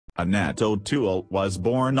Annette O'Toole was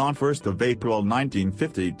born on 1 April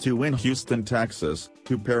 1952 in Houston, Texas,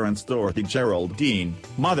 to parents Dorothy Geraldine,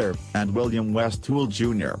 mother, and William West Toole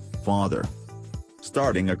Jr., father.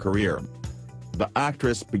 Starting a career. The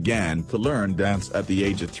actress began to learn dance at the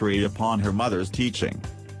age of 3 upon her mother's teaching.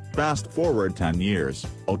 Fast forward 10 years,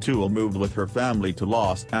 O'Toole moved with her family to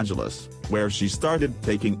Los Angeles, where she started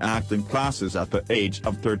taking acting classes at the age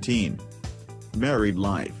of 13. Married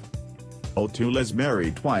life. O'Toole is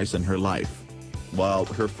married twice in her life. While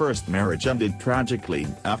her first marriage ended tragically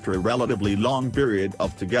after a relatively long period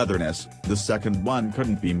of togetherness, the second one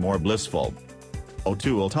couldn't be more blissful.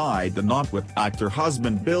 O'Toole tied the knot with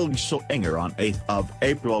actor-husband Bill Schillinger on 8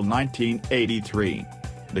 April 1983.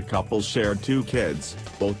 The couple shared 2 kids,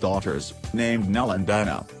 both daughters, named Nell and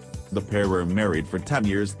Anna. The pair were married for 10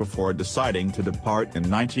 years before deciding to depart in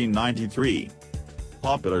 1993.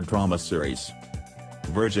 Popular drama series.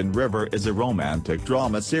 Virgin River is a romantic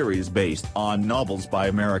drama series based on novels by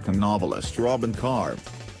American novelist Robin Carr.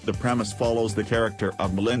 The premise follows the character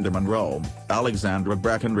of Melinda Monroe, Alexandra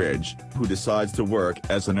Breckenridge, who decides to work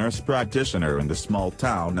as a nurse practitioner in the small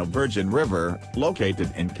town of Virgin River,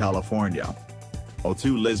 located in California.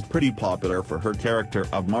 O'Toole is pretty popular for her character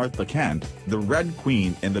of Martha Kent, the Red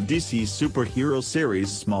Queen in the DC superhero series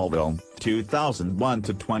Smallville, 2001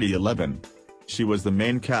 to 2011. She was the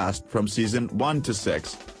main cast from season 1 to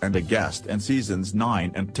 6, and a guest in seasons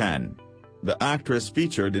 9 and 10. The actress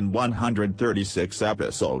featured in 136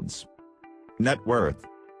 episodes. Net worth.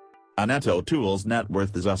 Annette O'Toole's net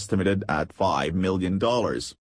worth is estimated at $5 million.